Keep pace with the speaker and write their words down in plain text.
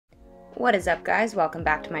What is up, guys? Welcome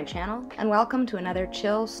back to my channel, and welcome to another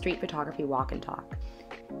chill street photography walk and talk.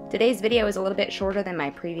 Today's video is a little bit shorter than my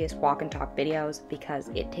previous walk and talk videos because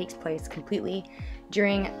it takes place completely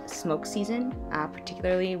during smoke season,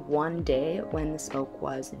 particularly one day when the smoke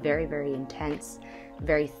was very, very intense,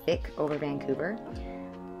 very thick over Vancouver.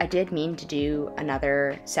 I did mean to do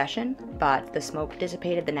another session, but the smoke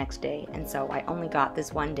dissipated the next day, and so I only got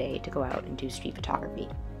this one day to go out and do street photography.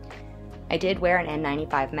 I did wear an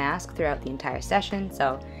N95 mask throughout the entire session,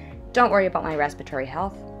 so don't worry about my respiratory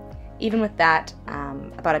health. Even with that,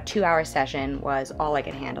 about a 2-hour session was all I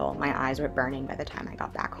could handle. My eyes were burning by the time I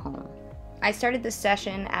got back home. I started this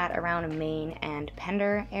session at around Main and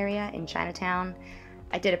Pender area in Chinatown.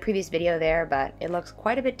 I did a previous video there, but it looks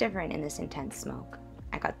quite a bit different in this intense smoke.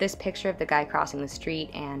 I got this picture of the guy crossing the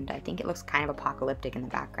street, and I think it looks kind of apocalyptic in the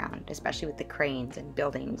background, especially with the cranes and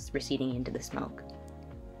buildings receding into the smoke.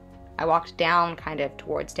 I walked down kind of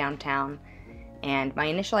towards downtown, and my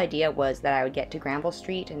initial idea was that I would get to Granville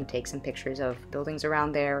Street and take some pictures of buildings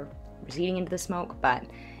around there receding into the smoke, but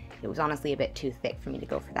it was honestly a bit too thick for me to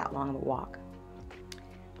go for that long of a walk.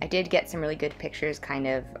 I did get some really good pictures kind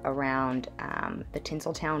of around the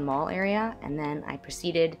Tinseltown Mall area, and then I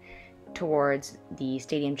proceeded towards the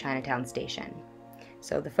Stadium Chinatown station.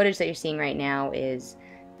 So the footage that you're seeing right now is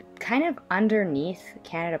kind of underneath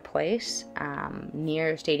Canada Place,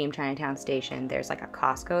 near Stadium Chinatown Station. There's like a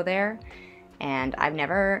Costco there, and I've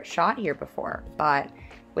never shot here before, but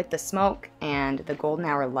with the smoke and the golden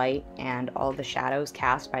hour light and all the shadows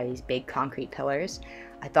cast by these big concrete pillars,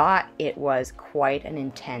 I thought it was quite an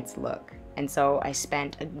intense look. And so I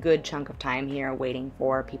spent a good chunk of time here waiting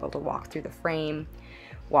for people to walk through the frame,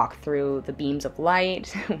 walk through the beams of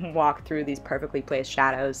light, walk through these perfectly placed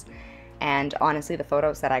shadows. And honestly, the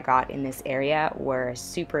photos that I got in this area were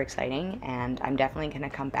super exciting, and I'm definitely going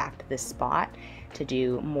to come back to this spot to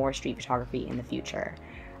do more street photography in the future.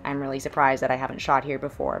 I'm really surprised that I haven't shot here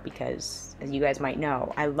before because, as you guys might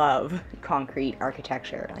know, I love concrete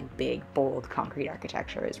architecture. Like big, bold concrete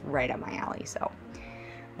architecture is right up my alley, so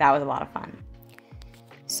that was a lot of fun.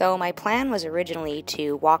 So my plan was originally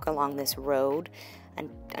to walk along this road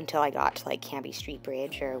until I got to like Cambie Street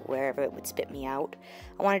Bridge or wherever it would spit me out.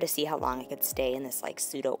 I wanted to see how long I could stay in this like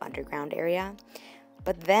pseudo underground area.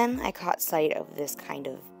 But then I caught sight of this kind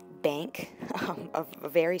of bank of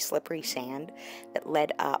very slippery sand that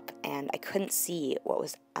led up, and I couldn't see what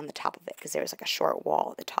was on the top of it because there was like a short wall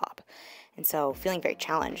at the top. And so, feeling very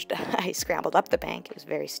challenged, I scrambled up the bank. It was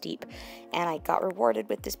very steep, and I got rewarded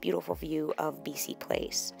with this beautiful view of BC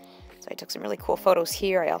Place. So I took some really cool photos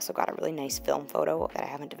here. I also got a really nice film photo that I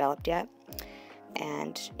haven't developed yet.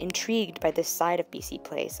 And intrigued by this side of BC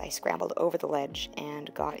Place, I scrambled over the ledge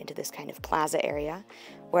and got into this kind of plaza area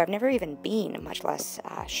where I've never even been, much less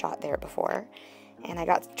shot there before. And I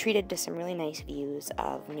got treated to some really nice views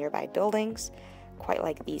of nearby buildings, quite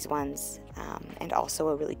like these ones, and also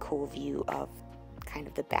a really cool view of kind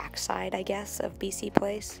of the backside, I guess, of BC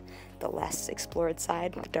Place, the less explored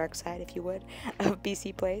side, the dark side, if you would, of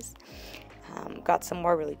BC Place. Got some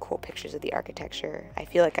more really cool pictures of the architecture. I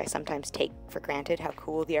feel like I sometimes take for granted how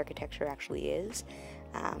cool the architecture actually is,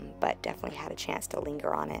 but definitely had a chance to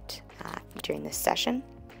linger on it during this session.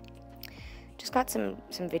 Just got some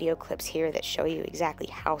video clips here that show you exactly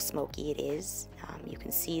how smoky it is. You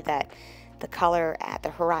can see that the color at the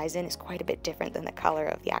horizon is quite a bit different than the color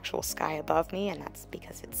of the actual sky above me, and that's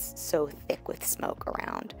because it's so thick with smoke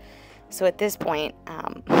around. So at this point,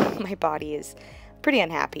 my body is pretty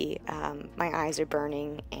unhappy. My eyes are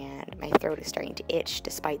burning, and my throat is starting to itch,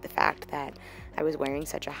 despite the fact that I was wearing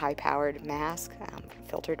such a high-powered mask,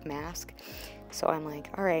 filtered mask. So I'm like,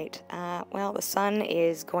 all right, well, the sun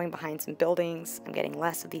is going behind some buildings. I'm getting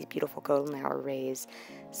less of these beautiful golden hour rays.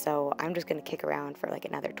 So I'm just going to kick around for like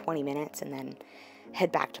another 20 minutes and then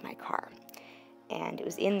head back to my car. And it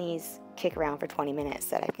was in these kick around for 20 minutes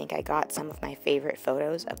that I think I got some of my favorite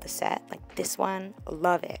photos of the set. Like this one,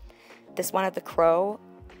 love it. This one of the crow,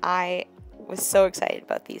 I was so excited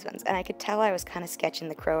about these ones, and I could tell I was kind of sketching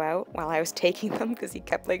the crow out while I was taking them because he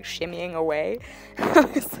kept like shimmying away. I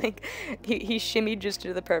was like, he shimmied just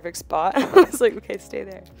to the perfect spot. I was like, okay, stay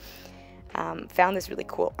there. Found this really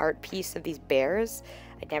cool art piece of these bears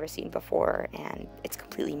I'd never seen before, and it's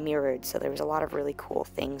completely mirrored, so there was a lot of really cool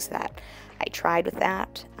things that I tried with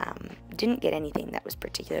that. Didn't get anything that was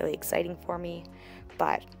particularly exciting for me,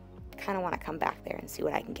 but kind of want to come back there and see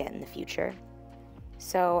what I can get in the future.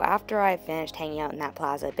 So after I finished hanging out in that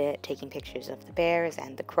plaza a bit, taking pictures of the bears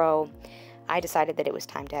and the crow, I decided that it was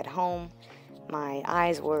time to head home. My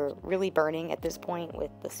eyes were really burning at this point with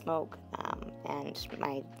the smoke, and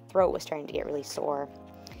my throat was starting to get really sore.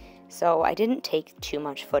 So I didn't take too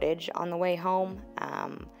much footage on the way home.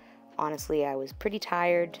 Honestly, I was pretty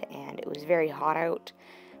tired and it was very hot out,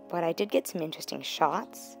 but I did get some interesting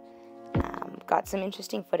shots. Got some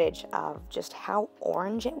interesting footage of just how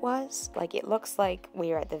orange it was. Like, it looks like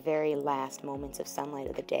we are at the very last moments of sunlight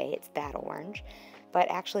of the day. It's that orange. But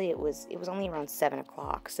actually it was only around 7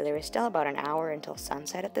 o'clock, so there was still about an hour until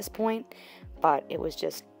sunset at this point, but it was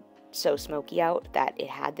just so smoky out that it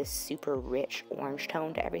had this super rich orange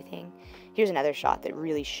tone to everything. Here's another shot that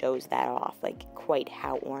really shows that off, like quite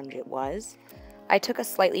how orange it was. I took a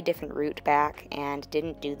slightly different route back and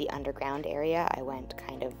didn't do the underground area. I went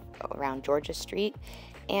kind of around Georgia Street,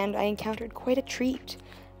 and I encountered quite a treat.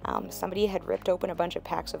 Somebody had ripped open a bunch of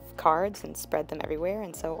packs of cards and spread them everywhere,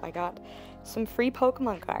 and so I got some free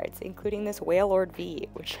Pokemon cards, including this Wailord V,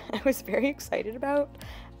 which I was very excited about,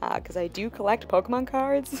 because I do collect Pokemon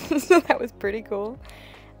cards, so that was pretty cool.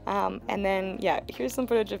 And then, yeah, here's some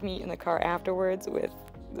footage of me in the car afterwards with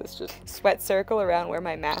this just sweat circle around where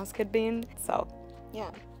my mask had been, so, yeah.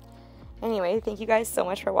 Anyway, thank you guys so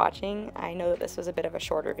much for watching. I know that this was a bit of a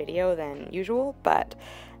shorter video than usual, but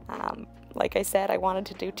like I said, I wanted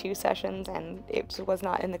to do 2 sessions and it was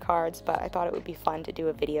not in the cards, but I thought it would be fun to do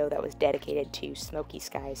a video that was dedicated to Smoky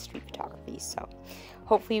Skies street photography. So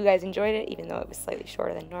hopefully you guys enjoyed it, even though it was slightly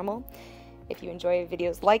shorter than normal. If you enjoy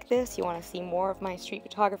videos like this, you want to see more of my street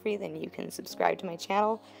photography, then you can subscribe to my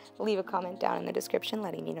channel. Leave a comment down in the description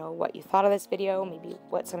letting me know what you thought of this video, maybe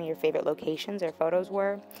what some of your favorite locations or photos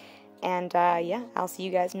were. And yeah, I'll see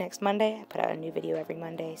you guys next Monday. I put out a new video every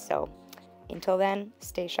Monday, so until then,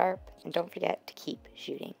 stay sharp and don't forget to keep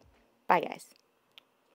shooting. Bye, guys.